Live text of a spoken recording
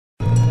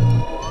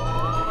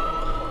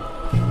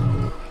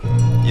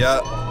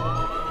Yup.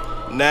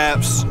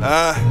 Naps,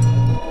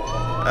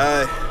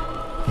 Ay,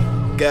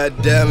 god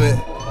damn it.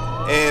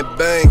 And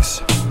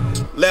Banks.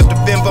 Left to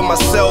fend for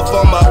myself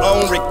on my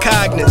own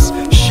recognizance.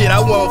 Shit, I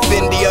want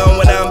Fendi on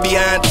when I'm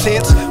behind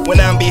tents. When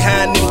I'm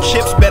behind them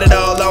chips, bet it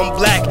all on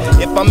black.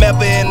 If I'm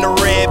ever in the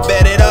red,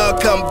 bet it all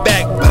come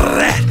back.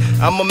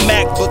 I'm a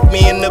Mac, book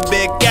me in the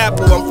Big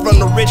Apple. I'm from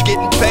the rich,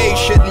 getting paid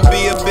shouldn't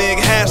be a big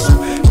hassle.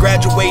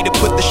 Graduated,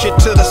 put the shit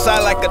to the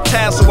side like a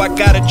tassel. I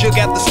got a jug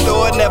at the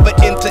store, never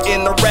enter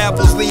in the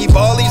raffles. Leave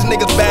all these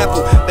niggas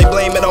baffled, they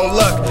blame it on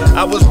luck.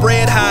 I was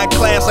bred high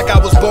class like I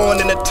was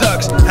born in a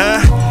tux,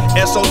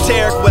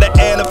 esoteric with an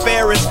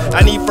antivirus.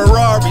 I need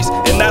Ferraris,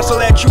 and not so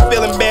that you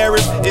feel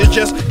embarrassed. It's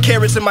just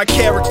carrots in my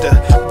character.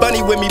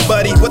 Bunny with me,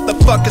 buddy, what the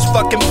fuck is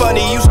fucking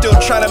funny? You still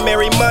tryna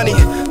marry money?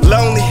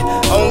 Lonely,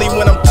 only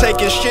when I'm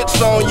taking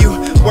shits on you.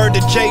 Word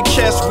to J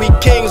Chess, we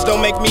kings,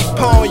 don't make me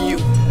pawn you.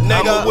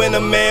 I'm a winner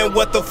man,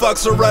 what the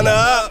fuck's a runner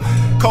up?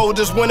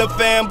 Coldest winter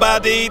fan,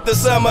 bout to eat the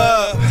summer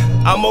up.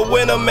 I'm a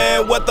winner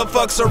man, what the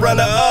fuck's a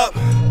runner up?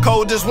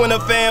 Coldest winter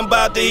fan,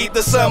 bout to eat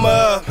the summer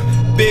up.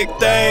 Big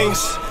things,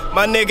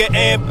 my nigga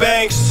and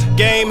Banks,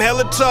 game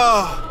hella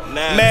tall.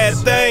 Mad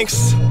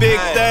thanks, big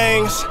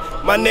things,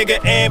 my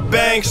nigga and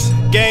Banks,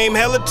 game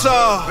hella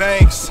tall.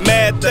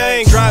 Mad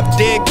things, drop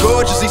dead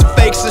gorgeous, these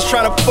fakes is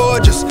tryna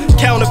forge us.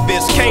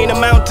 Counterfeits, can't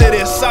amount to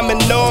this, I'm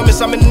enormous,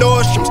 I'm in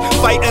Nordstrom's,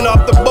 fighting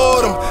off the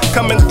boredom.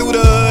 Coming through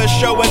the hood,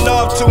 showing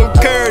off to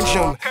encourage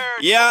them.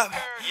 Yeah,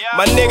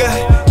 my nigga,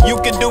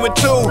 you can do it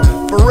too,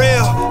 for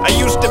real. I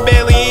used to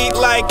barely eat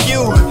like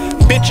you.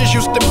 Bitches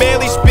used to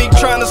barely speak,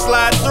 tryna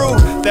slide through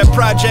that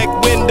project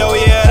window,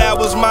 yeah, that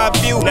was my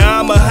view.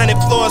 Now I'm 100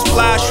 floors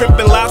fly, shrimp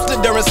and lobster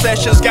during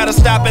sessions. Gotta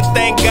stop and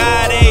thank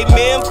God,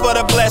 amen, for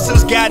the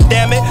blessings, god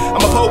damn it.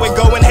 I'm a poet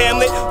going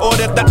Hamlet,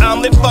 ordered the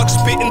omelet. Fuck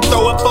spit and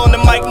throw up on the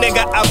mic,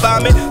 nigga, I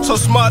vomit. So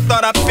smart,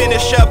 thought I'd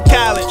finish up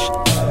college.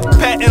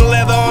 Patent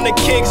leather on the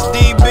kicks,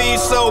 DB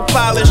so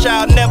polished,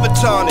 I'll never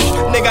tarnish.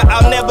 Nigga,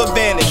 I'll never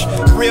vanish.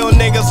 Real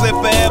niggas live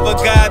forever,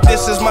 God,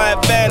 this is my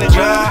advantage,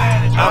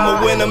 I'm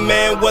a winner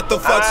man, what the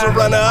fuck's a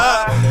runner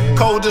up?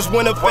 Coldest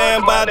winter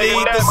fan, bout to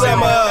eat the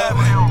summer up.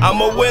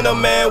 I'm a winner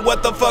man,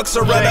 what the fuck's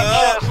a runner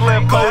up?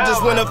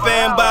 Coldest winter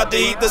fan, bout to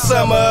eat the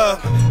summer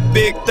up.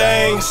 Big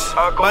things,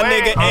 my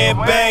nigga and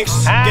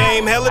Banks,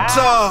 game hella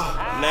tall.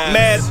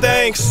 Mad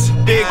thanks,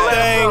 big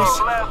things,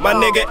 my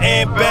nigga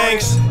and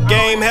Banks,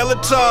 game hella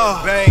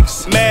tall.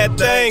 Mad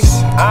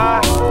thanks,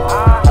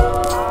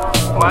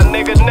 my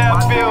nigga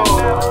nephew,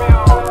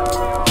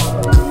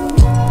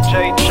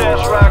 J Chess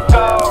rock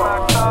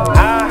on.